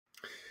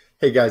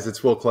Hey guys,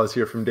 it's Will Claus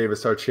here from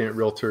Davis R. Chant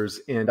Realtors,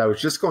 and I was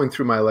just going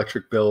through my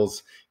electric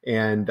bills,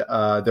 and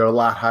they're a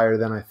lot higher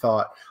than I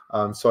thought.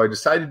 So I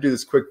decided to do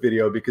this quick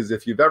video because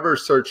if you've ever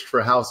searched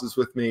for houses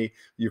with me,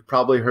 you've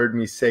probably heard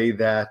me say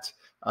that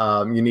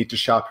you need to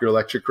shop your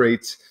electric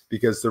rates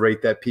because the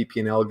rate that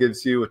PP&L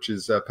gives you, which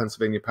is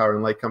Pennsylvania Power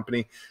and Light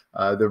Company,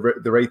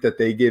 the rate that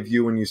they give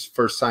you when you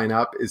first sign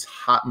up is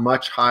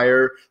much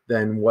higher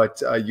than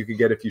what you could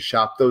get if you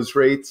shop those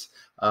rates.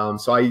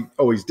 So I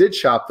always did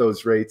shop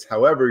those rates.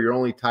 However, you're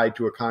only tied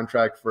to a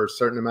contract for a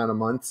certain amount of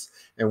months.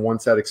 And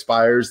once that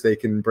expires, they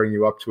can bring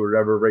you up to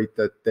whatever rate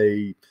that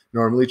they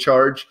normally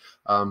charge.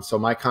 So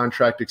my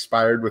contract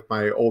expired with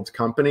my old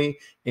company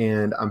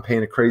and I'm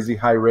paying a crazy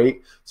high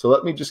rate. So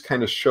let me just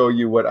kind of show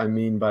you what I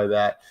mean by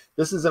that.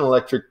 This is an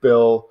electric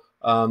bill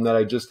that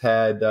I just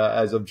had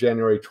as of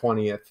January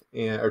 20th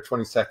or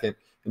 22nd.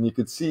 And you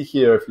could see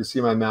here, if you see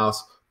my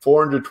mouse,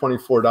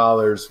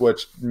 $424,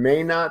 which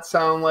may not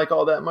sound like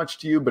all that much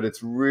to you, but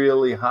it's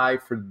really high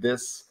for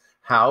this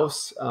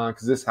house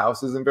because this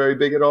house isn't very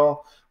big at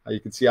all. You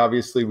can see,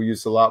 obviously, we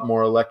use a lot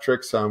more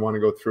electric, so I want to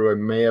go through. I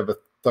may have a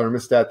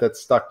thermostat that's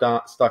stuck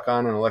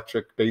on an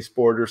electric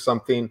baseboard or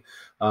something.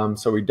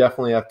 So we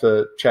definitely have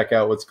to check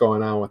out what's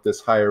going on with this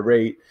higher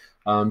rate.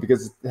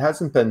 Because it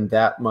hasn't been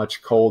that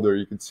much colder.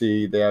 You can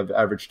see they have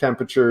average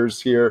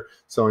temperatures here.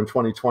 So in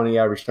 2020,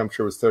 average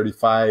temperature was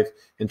 35.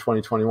 In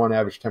 2021,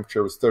 average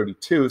temperature was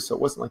 32. So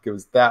it wasn't like it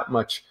was that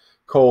much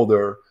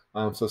colder.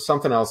 So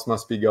something else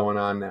must be going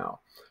on now.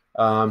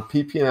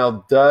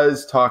 PP&L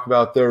does talk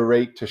about their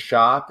rate to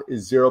shop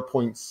is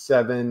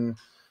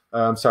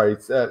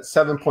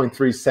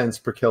 7.3 cents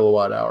per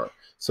kilowatt hour.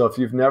 So if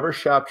you've never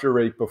shopped your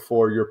rate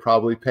before, you're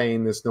probably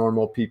paying this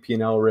normal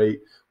PP&L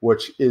rate,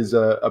 which is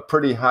a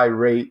pretty high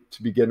rate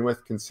to begin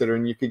with,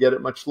 considering you could get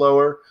it much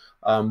lower.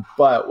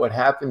 But what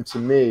happened to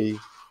me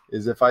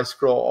is if I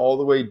scroll all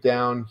the way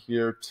down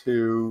here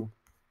to,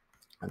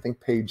 I think,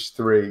 page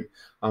 3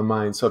 on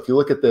mine. So if you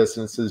look at this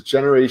and it says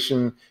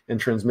generation and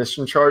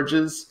transmission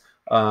charges,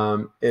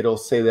 it'll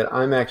say that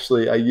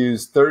I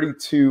use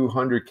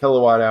 3,200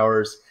 kilowatt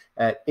hours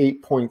at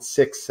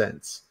 8.6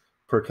 cents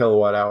per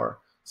kilowatt hour.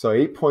 So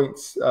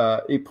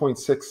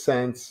 8.6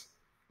 cents,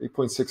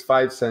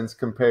 8.65 cents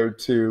compared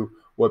to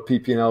what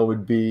PP&L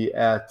would be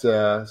at,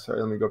 sorry,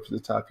 let me go up to the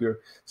top here,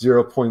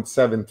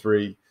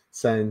 0.73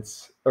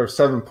 cents or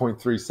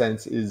 7.3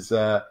 cents is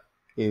a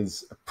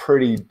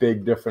pretty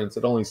big difference.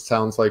 It only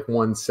sounds like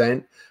 1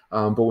 cent,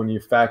 but when you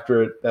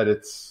factor it that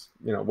it's,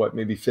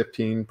 maybe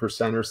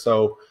 15% or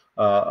so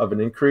of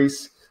an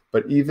increase.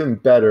 But even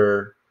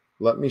better,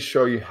 let me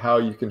show you how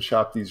you can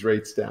shop these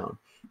rates down.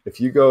 If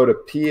you go to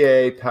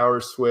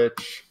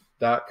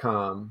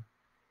papowerswitch.com,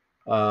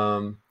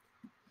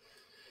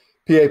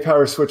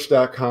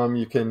 papowerswitch.com,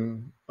 you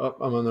can,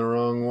 I'm on the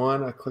wrong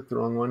one. I clicked the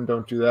wrong one.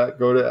 Don't do that.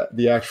 Go to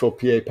the actual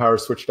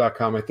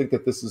papowerswitch.com. I think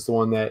that this is the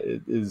one that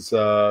is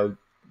done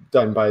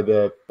by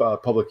the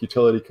Public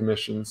Utility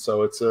Commission.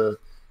 So it's the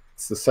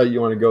site you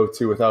want to go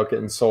to without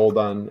getting sold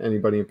on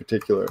anybody in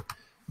particular.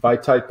 If I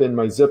type in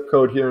my zip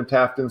code here in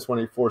Tafton,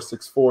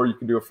 18464, you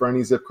can do it for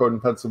any zip code in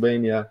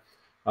Pennsylvania.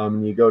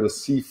 You go to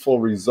see full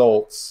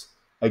results.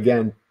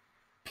 Again,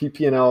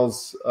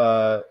 PP&L's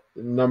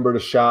number to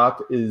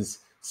shop is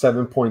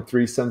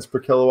 7.3 cents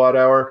per kilowatt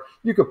hour.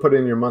 You could put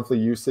in your monthly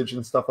usage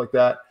and stuff like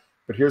that.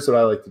 But here's what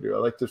I like to do. I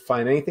like to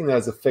find anything that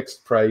has a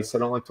fixed price. I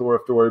don't like to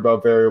have to worry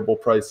about variable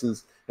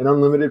prices. And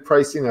unlimited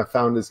pricing I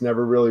found has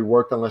never really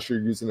worked unless you're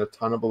using a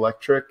ton of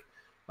electric,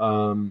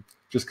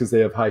 just because they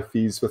have high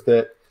fees with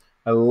it.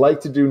 I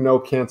like to do no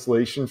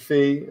cancellation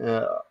fee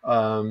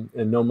and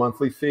no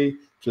monthly fee,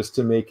 just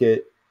to make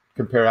it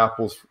compare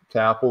apples to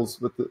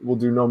apples. We'll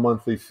do no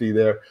monthly fee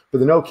there. But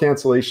the no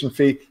cancellation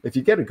fee, if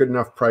you get a good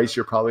enough price,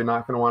 you're probably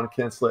not going to want to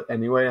cancel it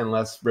anyway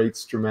unless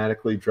rates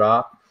dramatically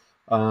drop.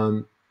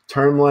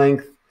 Term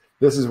length,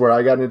 this is where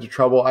I got into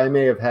trouble. I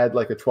may have had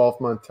like a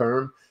 12-month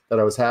term that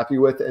I was happy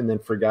with and then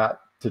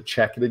forgot to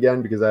check it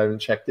again because I haven't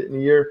checked it in a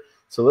year.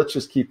 So let's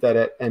just keep that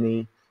at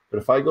any. But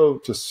if I go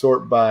to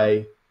sort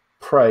by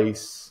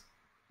price,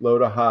 low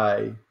to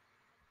high,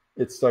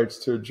 it starts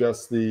to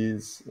adjust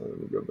these. Let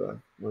me go back,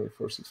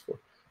 18464.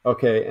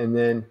 Okay, and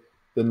then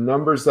the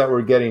numbers that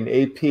we're getting,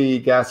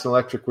 AP Gas and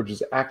Electric, which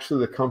is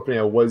actually the company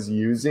I was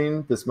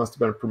using, this must have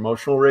been a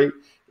promotional rate,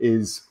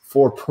 is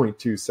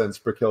 4.2 cents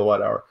per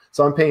kilowatt hour.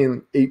 So I'm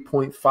paying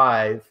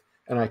 8.5,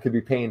 and I could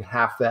be paying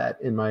half that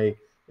in my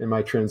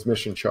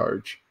transmission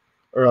charge,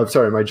 or I'm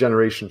sorry, my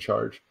generation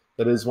charge.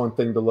 That is one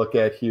thing to look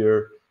at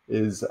here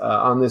is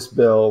on this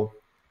bill,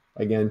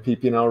 again,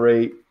 PP&L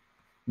rate.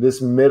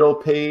 This middle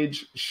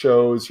page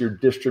shows your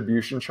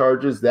distribution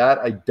charges. That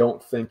I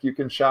don't think you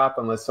can shop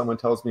unless someone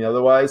tells me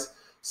otherwise.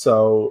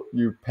 So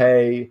you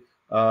pay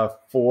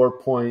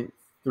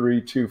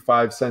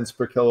 4.325 cents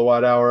per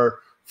kilowatt hour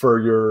for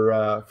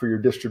your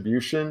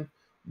distribution,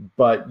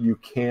 but you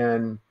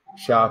can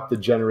shop the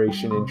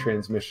generation and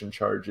transmission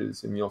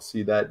charges, and you'll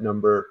see that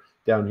number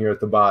down here at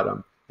the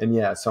bottom. And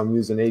yeah, so I'm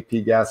using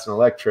AP Gas and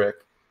Electric,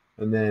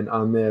 and then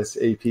on this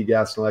AP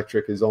Gas and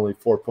Electric is only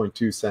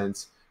 4.2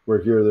 cents. Where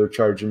here they're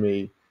charging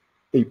me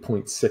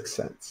 8.6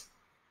 cents.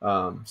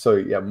 So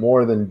yeah,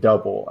 more than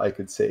double I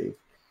could save.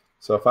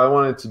 So if I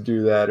wanted to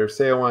do that, or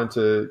say I wanted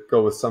to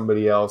go with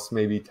somebody else,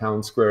 maybe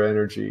Town Square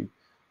Energy,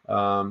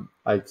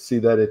 I see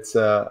that it's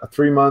a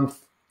 3-month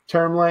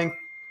term length.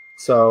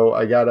 So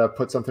I got to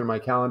put something in my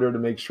calendar to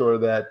make sure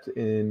that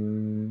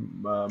in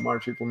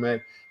March, April, May,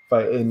 if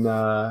I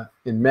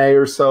in May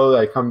or so,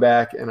 I come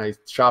back and I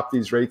shop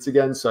these rates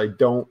again, so I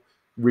don't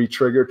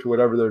re-trigger to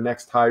whatever their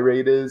next high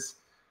rate is.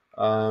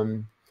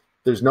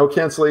 There's no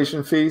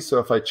cancellation fee, so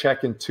if I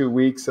check in 2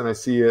 weeks and I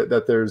see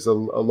that there's a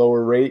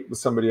lower rate with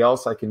somebody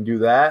else, I can do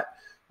that.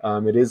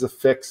 It is a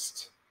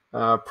fixed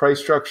price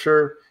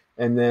structure,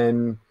 and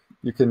then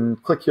you can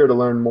click here to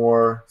learn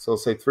more. So it'll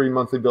say 3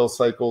 monthly bill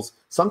cycles.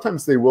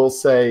 Sometimes they will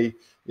say,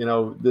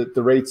 the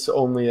rate's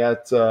only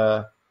at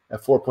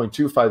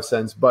 4.25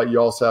 cents, but you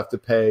also have to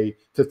pay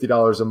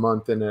 $50 a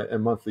month in a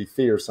monthly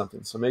fee or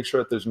something. So make sure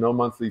that there's no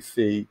monthly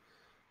fee.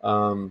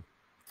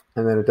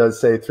 And then it does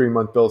say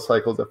 3-month bill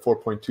cycles at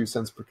 4.2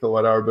 cents per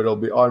kilowatt hour, but it'll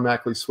be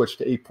automatically switched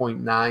to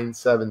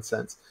 8.97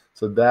 cents.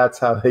 So that's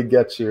how they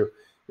get you,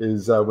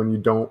 is when you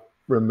don't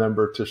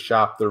remember to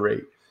shop the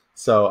rate.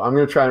 So I'm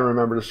going to try and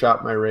remember to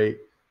shop my rate.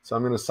 So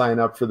I'm going to sign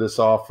up for this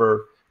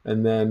offer,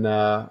 and then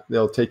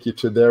they'll take you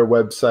to their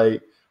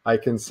website. I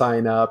can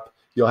sign up.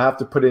 You'll have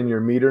to put in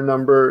your meter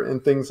number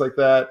and things like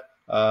that.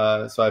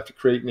 So I have to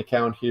create an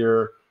account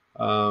here.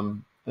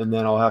 And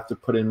then I'll have to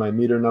put in my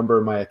meter number,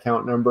 my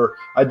account number.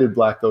 I did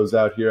black those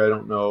out here. I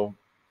don't know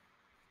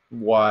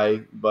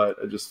why, but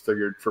I just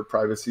figured for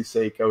privacy's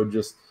sake, I would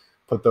just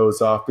put those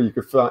off. But you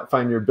could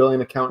find your billing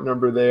account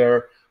number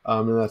there,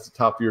 and that's the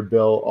top of your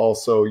bill,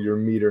 also your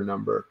meter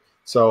number.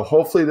 So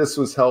hopefully this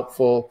was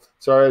helpful.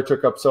 Sorry I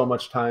took up so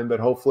much time, but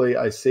hopefully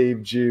I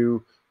saved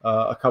you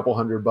a couple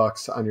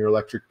 $100 on your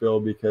electric bill,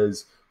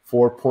 because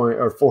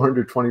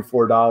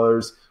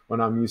 $424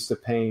 when I'm used to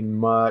paying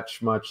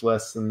much, much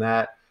less than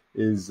that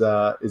is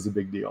a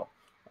big deal.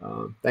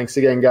 Thanks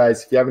again,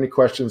 guys. If you have any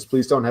questions,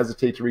 please don't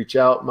hesitate to reach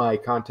out. My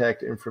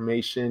contact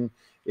information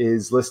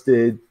is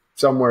listed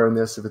somewhere in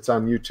this. If it's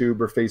on YouTube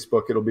or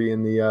Facebook, it'll be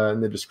in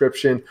the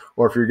description.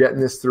 Or if you're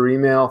getting this through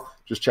email,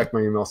 just check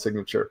my email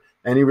signature.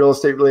 Any real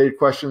estate related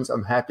questions,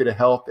 I'm happy to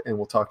help, and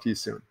we'll talk to you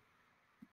soon.